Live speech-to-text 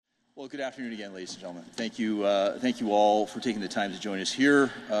Well, good afternoon again, ladies and gentlemen. Thank you all for taking the time to join us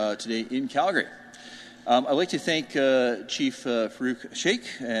here today in Calgary. I'd like to thank Chief Farouk Sheikh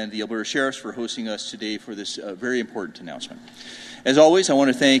and the Alberta Sheriffs for hosting us today for this very important announcement. As always, I want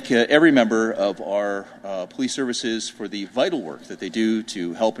to thank every member of our police services for the vital work that they do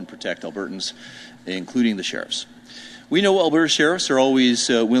to help and protect Albertans, including the sheriffs. We know Alberta Sheriffs are always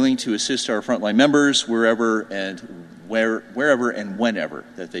willing to assist our frontline members wherever and whenever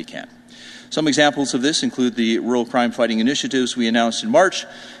that they can. Some examples of this include the rural crime fighting initiatives we announced in March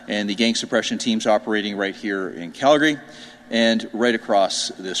and the gang suppression teams operating right here in Calgary and right across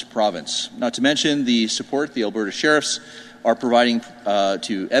this province. Not to mention the support the Alberta Sheriffs are providing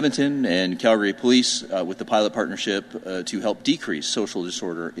to Edmonton and Calgary Police with the pilot partnership to help decrease social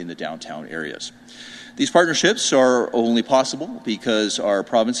disorder in the downtown areas. These partnerships are only possible because our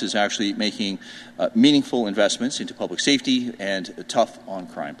province is actually making meaningful investments into public safety and tough on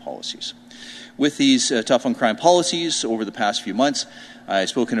crime policies. With these tough on crime policies over the past few months, I've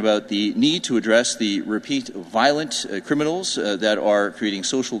spoken about the need to address the repeat violent criminals that are creating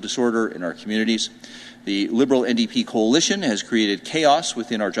social disorder in our communities. The Liberal NDP coalition has created chaos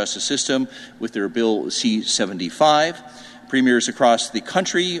within our justice system with their Bill C-75. Premiers across the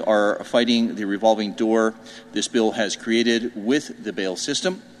country are fighting the revolving door this bill has created with the bail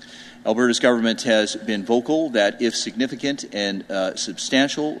system. Alberta's government has been vocal that if significant and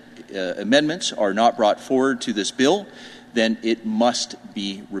substantial amendments are not brought forward to this bill, then it must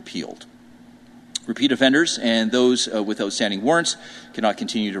be repealed. Repeat offenders and those with outstanding warrants cannot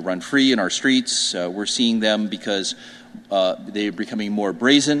continue to run free in our streets. We're seeing them because they're becoming more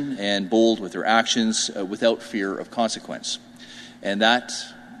brazen and bold with their actions without fear of consequence. And that,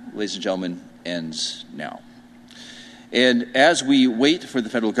 ladies and gentlemen, ends now. And as we wait for the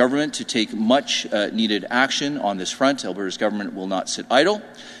federal government to take much needed action on this front, Alberta's government will not sit idle.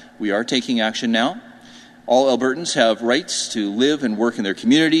 We are taking action now. All Albertans have rights to live and work in their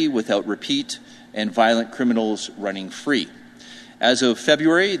community without repeat and violent criminals running free. As of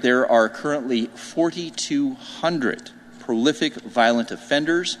February, there are currently 4,200 prolific violent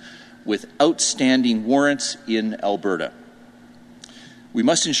offenders with outstanding warrants in Alberta. We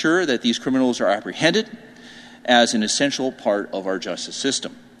must ensure that these criminals are apprehended as an essential part of our justice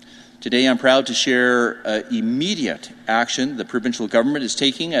system. Today, I'm proud to share immediate action the provincial government is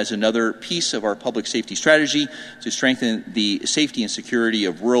taking as another piece of our public safety strategy to strengthen the safety and security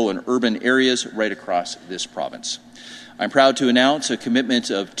of rural and urban areas right across this province. I'm proud to announce a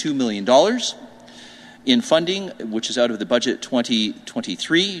commitment of $2 million in funding, which is out of the budget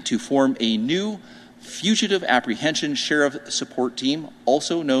 2023, to form a new fugitive apprehension sheriff support team,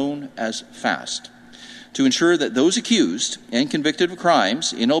 also known as FAST, to ensure that those accused and convicted of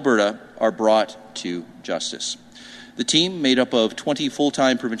crimes in Alberta are brought to justice. The team, made up of 20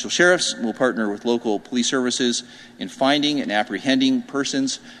 full-time provincial sheriffs, will partner with local police services in finding and apprehending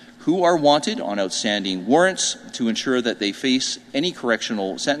persons who are wanted on outstanding warrants to ensure that they face any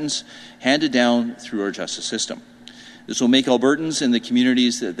correctional sentence handed down through our justice system. This will make Albertans in the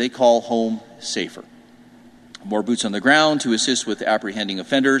communities that they call home safer. More boots on the ground to assist with apprehending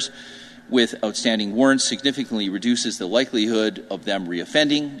offenders with outstanding warrants significantly reduces the likelihood of them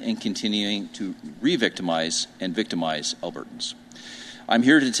reoffending and continuing to re-victimize and victimize Albertans. I'm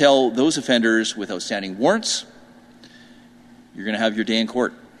here to tell those offenders with outstanding warrants, you're going to have your day in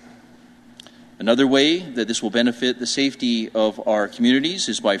court. Another way that this will benefit the safety of our communities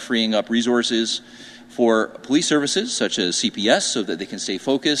is by freeing up resources for police services such as CPS so that they can stay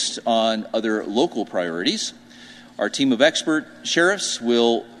focused on other local priorities. Our team of expert sheriffs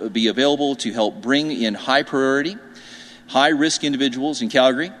will be available to help bring in high-priority, high-risk individuals in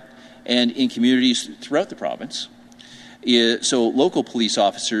Calgary and in communities throughout the province. So local police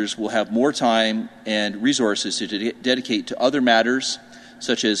officers will have more time and resources to dedicate to other matters,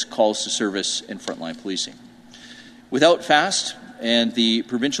 such as calls to service and frontline policing. Without FAST and the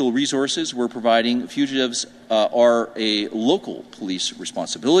provincial resources we're providing, fugitives are a local police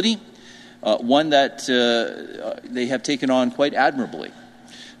responsibility, one that they have taken on quite admirably.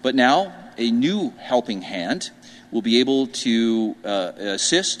 But now, a new helping hand will be able to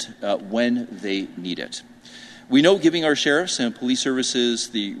assist when they need it. We know giving our sheriffs and police services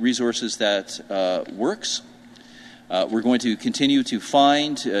the resources that works. We're going to continue to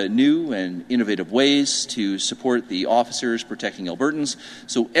find new and innovative ways to support the officers protecting Albertans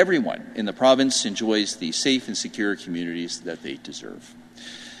so everyone in the province enjoys the safe and secure communities that they deserve.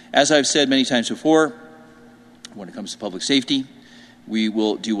 As I've said many times before, when it comes to public safety, we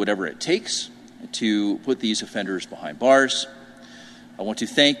will do whatever it takes to put these offenders behind bars. I want to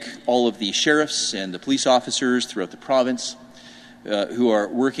thank all of the sheriffs and the police officers throughout the province who are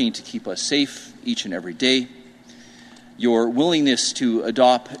working to keep us safe each and every day. Your willingness to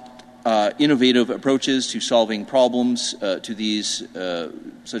adopt innovative approaches to solving problems such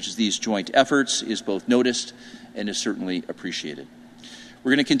as these joint efforts is both noticed and is certainly appreciated.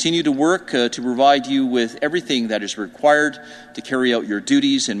 We're going to continue to work to provide you with everything that is required to carry out your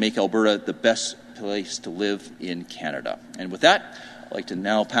duties and make Alberta the best place to live in Canada. And with that, I'd like to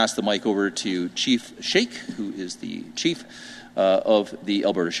now pass the mic over to Chief Shake, who is the Chief of the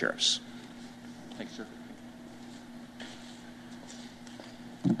Alberta Sheriffs. Thank you, sir.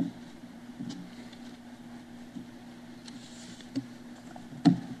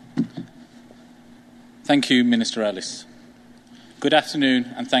 Thank you, Minister Ellis. Good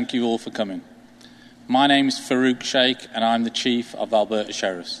afternoon, and thank you all for coming. My name is Farouk Sheikh, and I'm the Chief of Alberta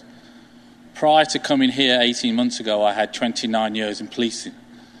Sheriffs. Prior to coming here 18 months ago, I had 29 years in policing.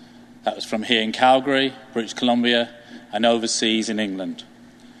 That was from here in Calgary, British Columbia, and overseas in England.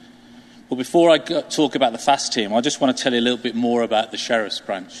 But before I talk about the FAST team, I just want to tell you a little bit more about the Sheriff's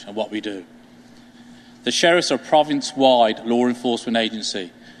branch and what we do. The Sheriffs are a province-wide law enforcement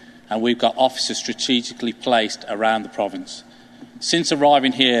agency, and we've got officers strategically placed around the province. Since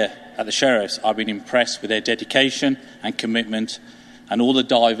arriving here at the Sheriffs, I've been impressed with their dedication and commitment and all the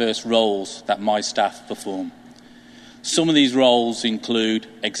diverse roles that my staff perform. Some of these roles include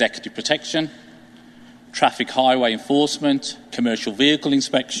executive protection, traffic highway enforcement, commercial vehicle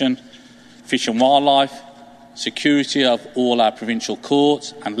inspection, fish and wildlife, security of all our provincial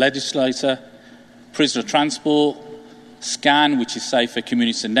courts and legislature, prisoner transport, SCAN, which is safe for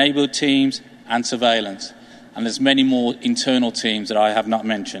community and neighbourhood teams, and surveillance. And there's many more internal teams that I have not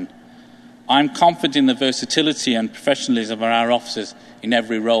mentioned. I'm confident in the versatility and professionalism of our officers in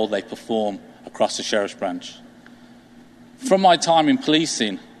every role they perform across the Sheriff's branch. From my time in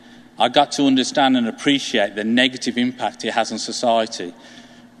policing, I got to understand and appreciate the negative impact it has on society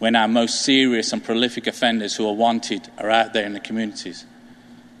when our most serious and prolific offenders who are wanted are out there in the communities.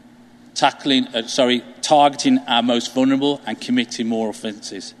 Targeting our most vulnerable and committing more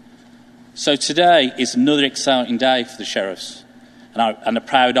offences. So today is another exciting day for the Sheriffs and a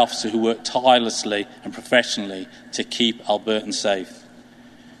proud officer who worked tirelessly and professionally to keep Albertans safe.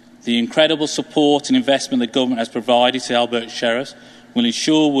 The incredible support and investment the government has provided to Alberta Sheriffs will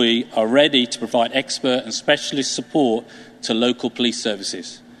ensure we are ready to provide expert and specialist support to local police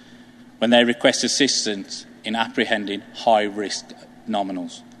services when they request assistance in apprehending high-risk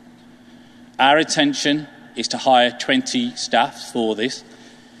nominals. Our intention is to hire 20 staff for this.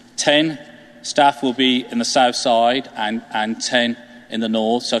 10 staff will be in the south side and 10 in the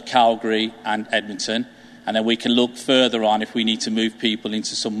north, so Calgary and Edmonton. And then we can look further on if we need to move people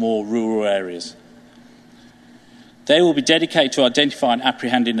into some more rural areas. They will be dedicated to identifying and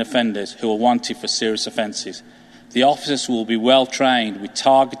apprehending offenders who are wanted for serious offences. The officers will be well trained with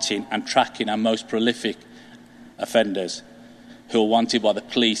targeting and tracking our most prolific offenders who are wanted by the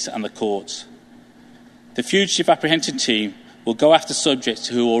police and the courts. The fugitive apprehension team will go after subjects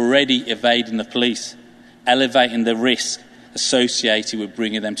who are already evading the police, elevating the risk associated with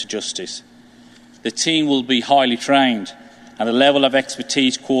bringing them to justice. The team will be highly trained, and the level of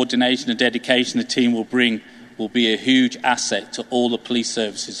expertise, coordination and dedication the team will bring will be a huge asset to all the police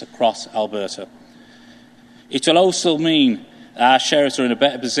services across Alberta. It will also mean that our sheriffs are in a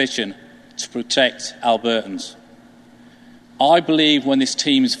better position to protect Albertans. I believe when this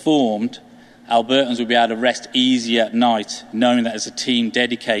team is formed, Albertans will be able to rest easy at night, knowing that there's a team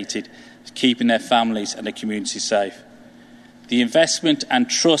dedicated to keeping their families and their communities safe. The investment and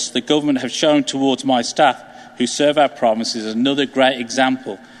trust the government have shown towards my staff who serve our province is another great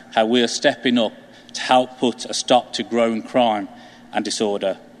example how we are stepping up to help put a stop to growing crime and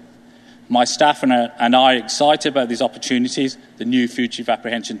disorder. My staff and I are excited about these opportunities the new fugitive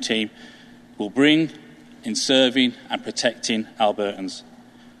apprehension team will bring in serving and protecting Albertans.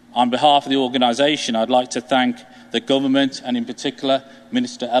 On behalf of the organisation, I'd like to thank the government and in particular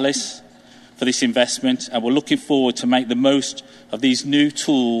Minister Ellis for this investment, and we're looking forward to make the most of these new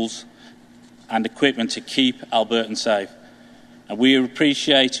tools and equipment to keep Albertans safe. And we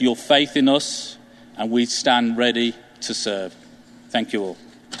appreciate your faith in us, and we stand ready to serve. Thank you all.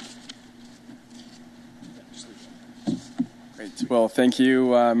 Great. Well, thank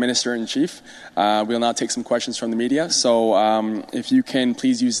you, Minister in Chief. We'll now take some questions from the media. So if you can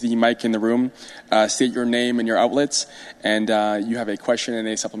please use the mic in the room, state your name and your outlets, and you have a question and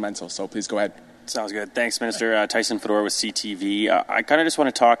a supplemental. So please go ahead. Sounds good. Thanks, Minister. Tyson Fedor with CTV. I kind of just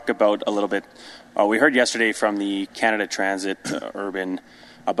want to talk about a little bit. We heard yesterday from the Canada Transit Urban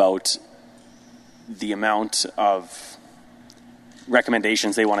about the amount of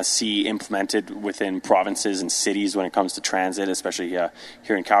recommendations they want to see implemented within provinces and cities when it comes to transit, especially here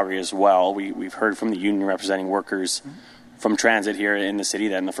in Calgary as well. We've heard from the union representing workers from transit here in the city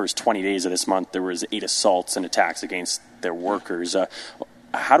that in the first 20 days of this month there was 8 assaults and attacks against their workers.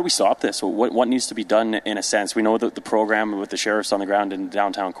 How do we stop this? What needs to be done in a sense? We know that the program with the sheriffs on the ground in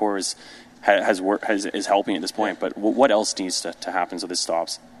downtown core is helping at this point, but what else needs to happen so this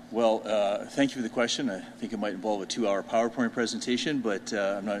stops? Well, thank you for the question. I think it might involve a 2-hour PowerPoint presentation, but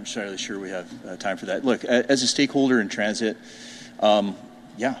I'm not entirely sure we have time for that. Look, as a stakeholder in transit,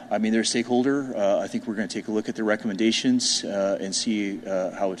 they're a stakeholder. I think we're going to take a look at the recommendations and see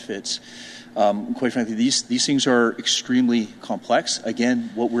how it fits. Quite frankly, these things are extremely complex.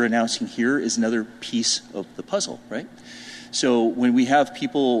 Again, what we're announcing here is another piece of the puzzle, right? So when we have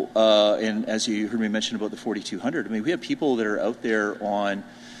people, and as you heard me mention about the 4,200, we have people that are out there on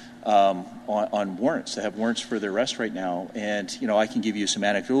warrants, that have warrants for their arrest right now. And, I can give you some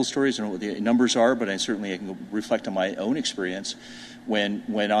anecdotal stories. I don't know what the numbers are, but I can reflect on my own experience.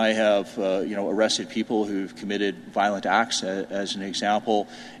 When I have, arrested people who've committed violent acts, as an example,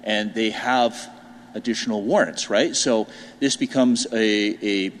 and they have additional warrants, right? So this becomes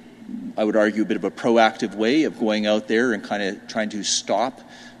I would argue, a bit of a proactive way of going out there and kind of trying to stop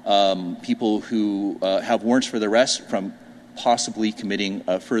people who have warrants for their arrest from possibly committing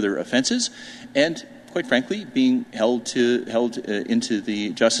further offenses, and quite frankly, being held into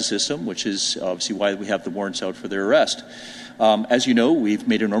the justice system, which is obviously why we have the warrants out for their arrest. As you know, we've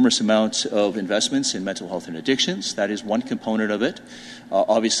made enormous amounts of investments in mental health and addictions. That is one component of it.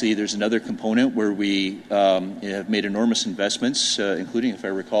 Obviously, there's another component where we have made enormous investments, including, if I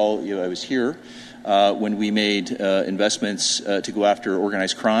recall, I was here when we made investments to go after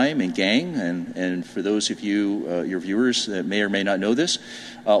organized crime and gang. And for those of you, your viewers, that may or may not know this,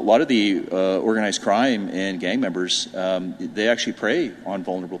 a lot of the organized crime and gang members, they actually prey on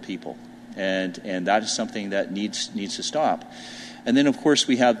vulnerable people. And that is something that needs to stop. And then, of course,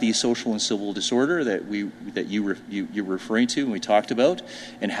 we have the social and civil disorder that you're referring to and we talked about,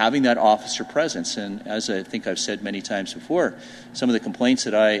 and having that officer presence. And as I think I've said many times before, some of the complaints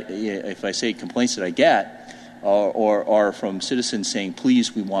that I get are from citizens saying,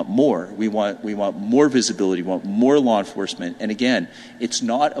 please, we want more. We want more visibility. We want more law enforcement. And again, it's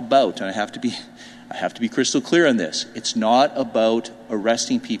not about, and I have to be crystal clear on this. It's not about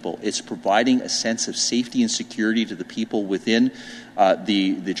arresting people. It's providing a sense of safety and security to the people within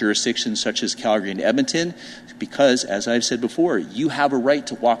the jurisdictions such as Calgary and Edmonton, because, as I've said before, you have a right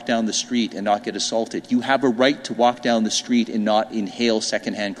to walk down the street and not get assaulted. You have a right to walk down the street and not inhale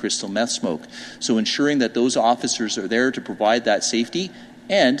secondhand crystal meth smoke. So ensuring that those officers are there to provide that safety,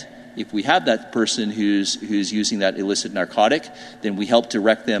 and if we have that person who's using that illicit narcotic, then we help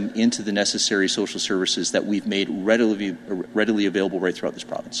direct them into the necessary social services that we've made readily available right throughout this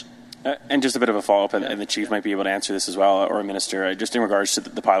province. And just a bit of a follow-up, and the Chief might be able to answer this as well, or a Minister, just in regards to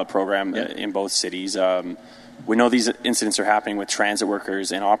the pilot program in both cities. We know these incidents are happening with transit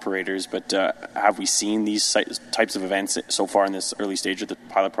workers and operators, but have we seen these types of events so far in this early stage of the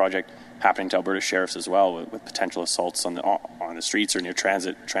pilot project happening to Alberta sheriffs as well, with potential assaults on the streets or near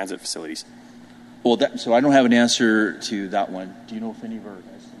transit facilities? Well, so I don't have an answer to that one. Do you know if any of our guys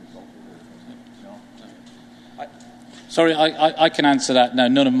have been assaulted? No. Sorry, I can answer that. No,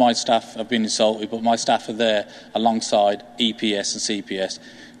 none of my staff have been assaulted, but my staff are there alongside EPS and CPS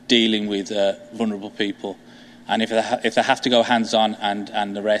dealing with vulnerable people. And if they have to go hands-on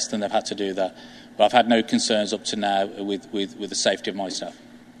and arrest, then they've had to do that. But I've had no concerns up to now with the safety of my staff.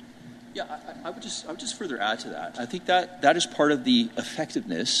 Yeah, I would just further add to that. I think that is part of the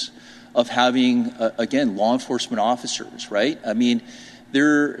effectiveness of having again law enforcement officers, right? I mean,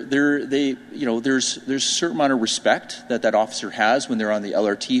 there's a certain amount of respect that officer has when they're on the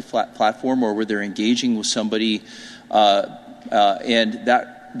LRT platform or where they're engaging with somebody, and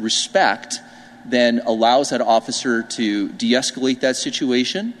that respect then allows that officer to de-escalate that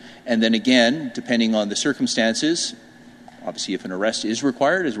situation, and then again, depending on the circumstances. Obviously, if an arrest is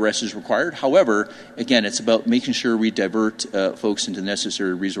required. However, again, it's about making sure we divert folks into the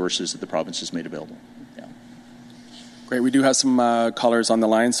necessary resources that the province has made available. Yeah. Great. We do have some callers on the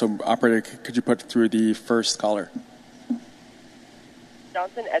line. So, operator, could you put through the first caller?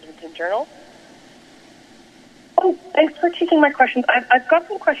 Johnson, Edmonton Journal. Oh, thanks for taking my questions. I've got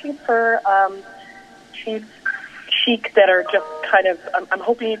some questions for Chief Sheik that are just kind of. I'm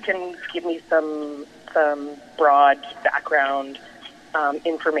hoping you can give me some broad background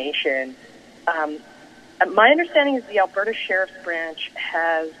information. My understanding is the Alberta Sheriff's Branch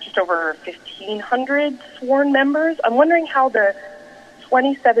has just over 1,500 sworn members. I'm wondering how the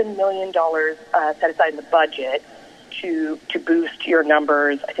 $27 million set aside in the budget to boost your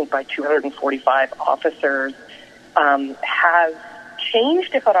numbers, I think by 245 officers, has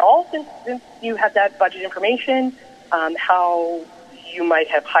changed, if at all, since you had that budget information, how you might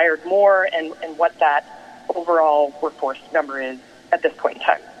have hired more and what that overall workforce number is at this point in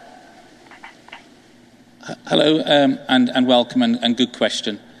time? Hello, and welcome, and good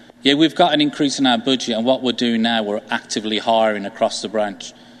question. Yeah, we've got an increase in our budget, and what we're doing now, we're actively hiring across the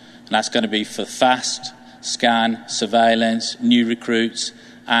branch. And that's going to be for fast, scan, surveillance, new recruits,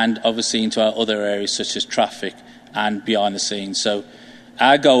 and obviously into our other areas such as traffic and behind the scenes. So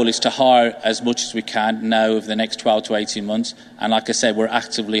our goal is to hire as much as we can now over the next 12 to 18 months. And like I said, we're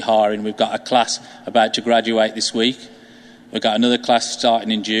actively hiring. We've got a class about to graduate this week. We've got another class starting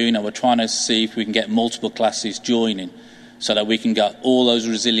in June, and we're trying to see if we can get multiple classes joining so that we can get all those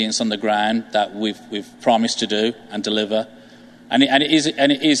resilience on the ground that we've promised to do and deliver. And it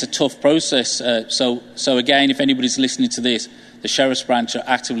is a tough process. So again, if anybody's listening to this, the Sheriff's Branch are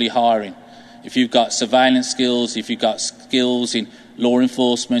actively hiring. If you've got surveillance skills, if you've got skills in law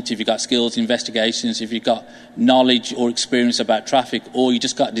enforcement, if you've got skills in investigations, if you've got knowledge or experience about traffic, or you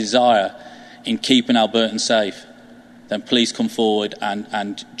just got desire in keeping Albertans safe, then please come forward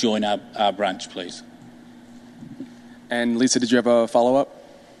and join our branch, please. And Lisa, did you have a follow-up?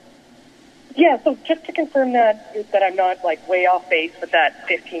 Yeah, so just to confirm that I'm not way off base with that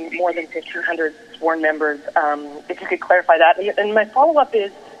more than 1,500 sworn members, if you could clarify that. And my follow-up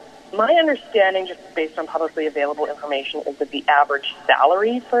is, my understanding, just based on publicly available information, is that the average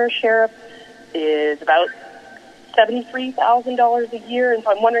salary for a sheriff is about $73,000 a year. And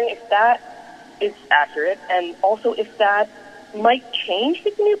so I'm wondering if that is accurate, and also if that might change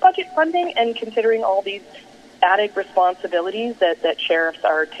with the new budget funding and considering all these added responsibilities that sheriffs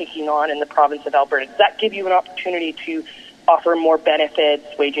are taking on in the province of Alberta. Does that give you an opportunity to offer more benefits,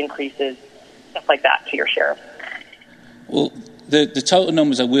 wage increases, stuff like that to your sheriff? Well, the total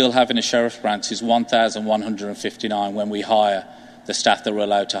numbers that we'll have in a sheriff's branch is 1,159 when we hire the staff that we're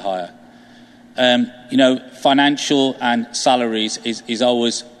allowed to hire. Financial and salaries is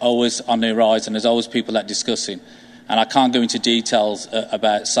always on the horizon. There's always people that are discussing. And I can't go into details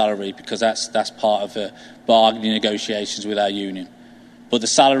about salary because that's part of bargaining negotiations with our union. But the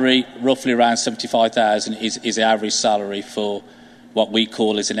salary, roughly around $75,000, is the average salary for what we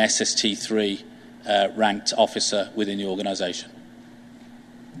call as an SST3 ranked officer within the organisation.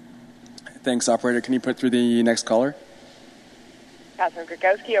 Thanks, operator. Can you put through the next caller? Catherine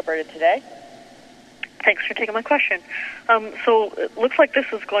Gurkowski, Alberta Today. Thanks for taking my question. So it looks like this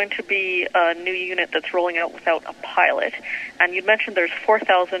is going to be a new unit that's rolling out without a pilot. And you mentioned there's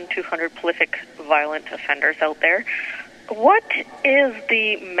 4,200 prolific violent offenders out there. What is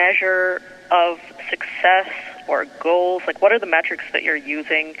the measure of success or goals? What are the metrics that you're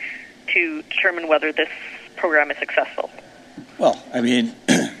using to determine whether this program is successful? Well, I mean,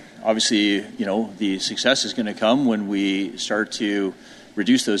 obviously, the success is going to come when we start to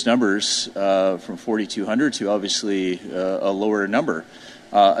reduce those numbers from 4,200 to obviously a lower number.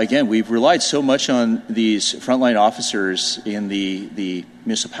 Again, we've relied so much on these frontline officers in the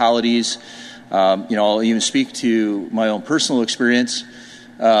municipalities. I'll even speak to my own personal experience.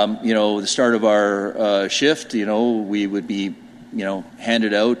 The start of our shift, we would be,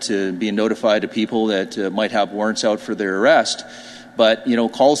 handed out to being notified to people that might have warrants out for their arrest. But,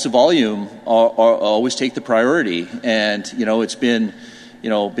 calls to volume always take the priority. And, it's been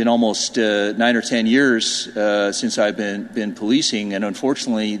almost 9 or 10 years since I've been policing, and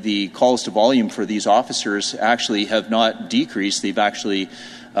unfortunately, the calls to volume for these officers actually have not decreased; they've actually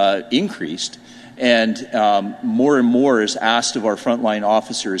increased. And more and more is asked of our frontline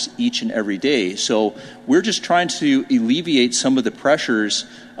officers each and every day. So we're just trying to alleviate some of the pressures,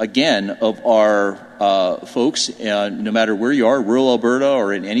 again, of our folks, no matter where you are, rural Alberta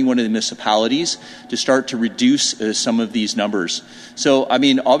or in any one of the municipalities, to start to reduce some of these numbers. So, I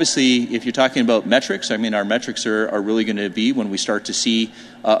mean, obviously, if you're talking about metrics, I mean, our metrics are really going to be when we start to see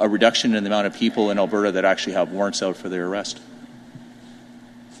a reduction in the amount of people in Alberta that actually have warrants out for their arrest.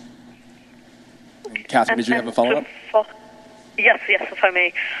 Catherine, did you have a follow-up? Yes, if I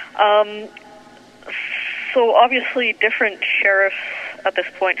may. So obviously different sheriffs at this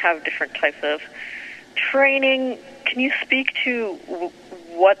point have different types of training. Can you speak to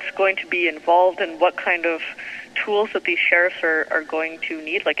what's going to be involved and what kind of tools that these sheriffs are going to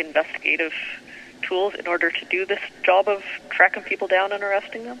need, like investigative tools, in order to do this job of tracking people down and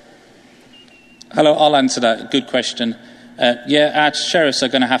arresting them? Hello, I'll answer that. Good question. Our sheriffs are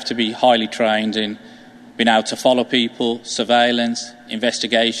going to have to be highly trained in being able to follow people, surveillance,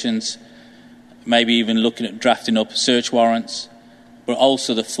 investigations, maybe even looking at drafting up search warrants, but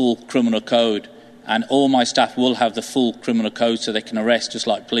also the full criminal code and all my staff will have the full criminal code so they can arrest just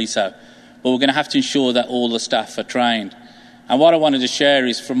like police have. But we're going to have to ensure that all the staff are trained. And what I wanted to share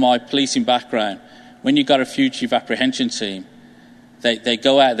is, from my policing background, when you've got a fugitive apprehension team, they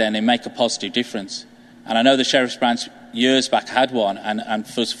go out there and they make a positive difference. And I know the Sheriff's Branch years back had one, and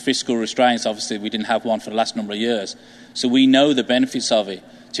for fiscal restraints, obviously, we didn't have one for the last number of years. So we know the benefits of it.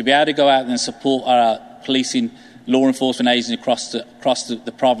 To be able to go out and support our policing law enforcement agents across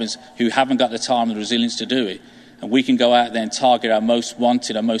the province who haven't got the time and the resilience to do it, and we can go out there and target our most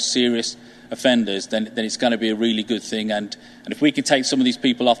wanted, our most serious offenders, then it's going to be a really good thing. And if we can take some of these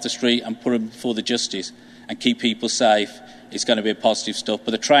people off the street and put them before the justice and keep people safe, it's going to be a positive stuff.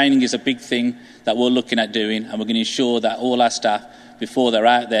 But the training is a big thing that we're looking at doing, and we're going to ensure that all our staff, before they're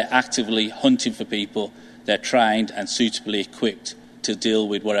out there actively hunting for people, they're trained and suitably equipped to deal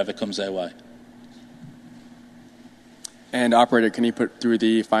with whatever comes their way. And operator, can you put through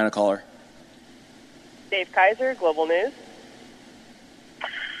the final caller? Dave Kaiser, Global News.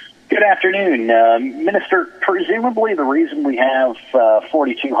 Good afternoon. Minister, presumably the reason we have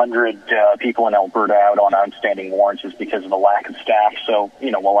 4,200 people in Alberta out on outstanding warrants is because of a lack of staff. So,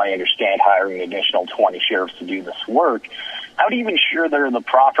 while I understand hiring an additional 20 sheriffs to do this work, how do you ensure there are the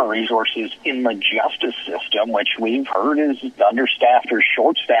proper resources in the justice system, which we've heard is understaffed or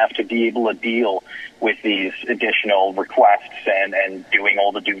short-staffed, to be able to deal with these additional requests and doing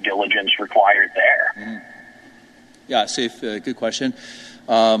all the due diligence required there? Mm-hmm. Yeah, Safe, good question.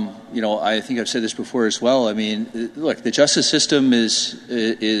 I think I've said this before as well. I mean, look, the justice system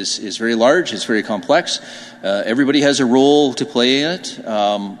is very large. It's very complex. Everybody has a role to play in it.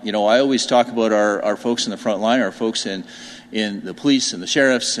 I always talk about our folks in the front line, our folks in the police and the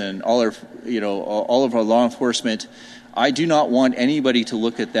sheriffs and all of our law enforcement. I do not want anybody to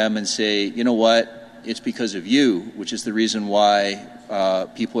look at them and say, you know what, it's because of you, which is the reason why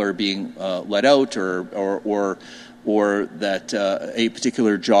people are being let out or that a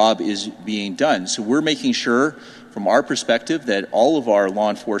particular job is being done. So we're making sure, from our perspective, that all of our law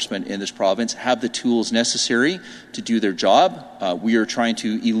enforcement in this province have the tools necessary to do their job. We are trying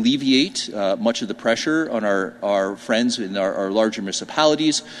to alleviate much of the pressure on our friends in our larger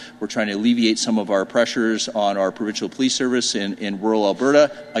municipalities. We're trying to alleviate some of our pressures on our provincial police service in rural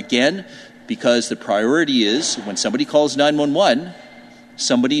Alberta, again, because the priority is when somebody calls 911,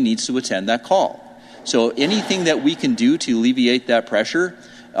 somebody needs to attend that call. So anything that we can do to alleviate that pressure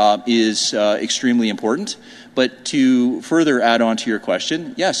is extremely important. But to further add on to your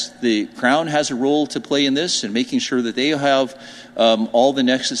question, yes, the Crown has a role to play in this and making sure that they have all the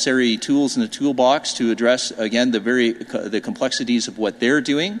necessary tools in the toolbox to address, again, the complexities of what they're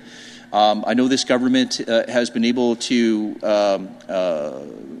doing. I know this government has been able to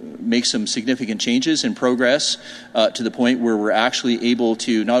make some significant changes and progress to the point where we're actually able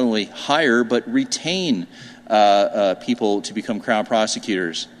to not only hire but retain people to become Crown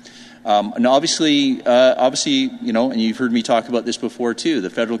prosecutors. And obviously, and you've heard me talk about this before too, the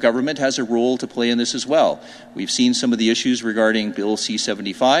federal government has a role to play in this as well. We've seen some of the issues regarding Bill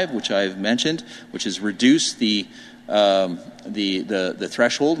C-75, which I've mentioned, which has reduced the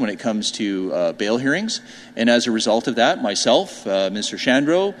threshold when it comes to bail hearings. And as a result of that, myself, Mr.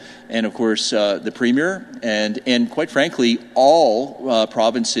 Shandro, and of course the Premier, and quite frankly, all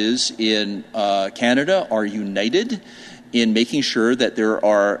provinces in Canada are united in making sure that there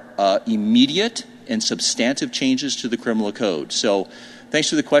are immediate and substantive changes to the criminal code. So thanks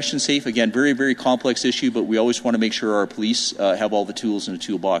for the question, Safe. Again, very, very complex issue, but we always want to make sure our police have all the tools in the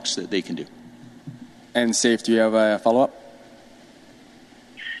toolbox that they can do. And Safe, do you have a follow-up?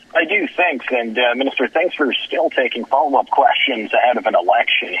 I do, thanks. And Minister, thanks for still taking follow-up questions ahead of an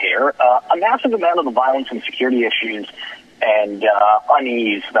election here. A massive amount of the violence and security issues and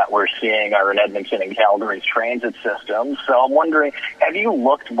unease that we're seeing are in Edmonton and Calgary's transit systems. So I'm wondering, have you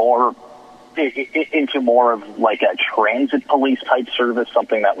looked more into more of like a transit police type service,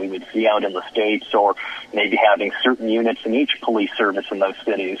 something that we would see out in the States, or maybe having certain units in each police service in those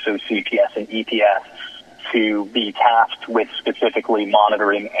cities, so CPS and EPS, to be tasked with specifically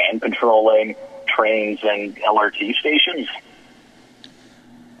monitoring and patrolling trains and LRT stations?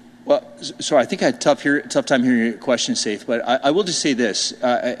 Well, so I think I had a tough time hearing your question, Safe, but I will just say this,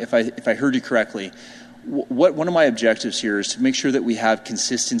 if I heard you correctly. One of my objectives here is to make sure that we have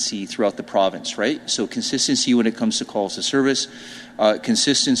consistency throughout the province, right? So consistency when it comes to calls to service,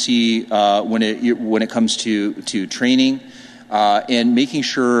 consistency when it comes to training, and making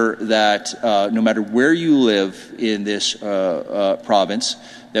sure that no matter where you live in this province,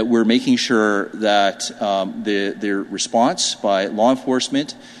 that we're making sure that the response by law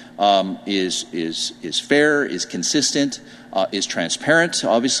enforcement is fair, is consistent, is transparent,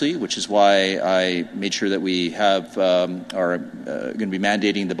 obviously, which is why I made sure that we are going to be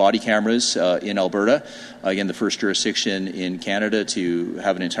mandating the body cameras in Alberta. Again, the first jurisdiction in Canada to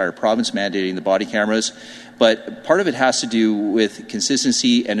have an entire province mandating the body cameras. But part of it has to do with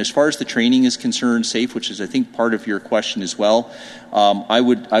consistency, and as far as the training is concerned, SAFE, which is, I think, part of your question as well, I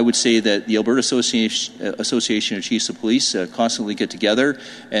would say that the Alberta Association of Chiefs of Police constantly get together,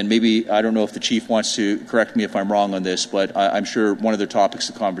 and maybe, I don't know if the chief wants to correct me if I'm wrong on this, but I'm sure one of their topics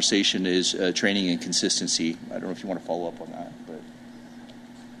of conversation is training and consistency. I don't know if you want to follow up on that.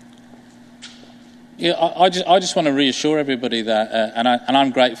 Yeah, I just want to reassure everybody that, and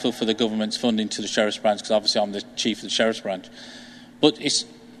I'm grateful for the government's funding to the Sheriff's Branch, because obviously I'm the Chief of the Sheriff's Branch. But it's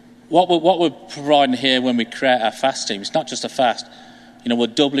what we're providing here when we create our FAST team. It's not just a FAST. We're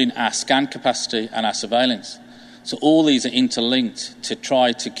doubling our scan capacity and our surveillance. So all these are interlinked to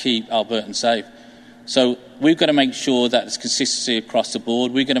try to keep Albertans safe. So we've got to make sure that there's consistency across the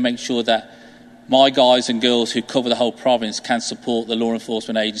board. We've got to make sure that my guys and girls who cover the whole province can support the law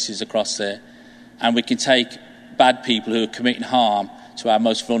enforcement agencies across there. And we can take bad people who are committing harm to our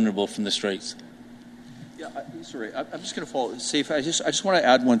most vulnerable from the streets. Yeah, sorry, I'm just going to follow. Safe. I just want to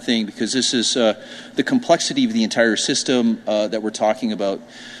add one thing, because this is the complexity of the entire system that we're talking about.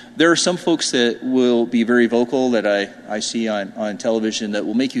 There are some folks that will be very vocal that I see on television that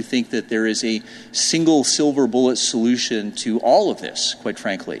will make you think that there is a single silver bullet solution to all of this, quite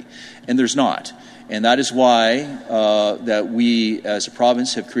frankly, and there's not. And that is why that we, as a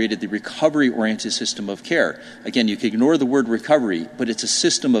province, have created the recovery-oriented system of care. Again, you can ignore the word recovery, but it's a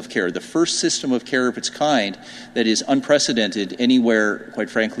system of care, the first system of care of its kind that is unprecedented anywhere, quite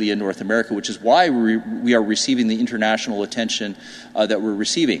frankly, in North America, which is why we are receiving the international attention that we're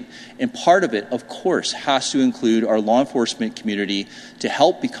receiving. And part of it, of course, has to include our law enforcement community to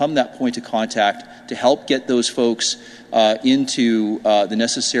help become that point of contact, to help get those folks into the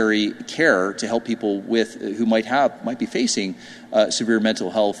necessary care to help people who might be facing severe mental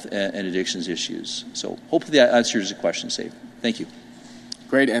health and addictions issues. So hopefully that answers your question, Safe. Thank you.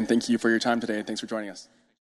 Great, and thank you for your time today. Thanks for joining us.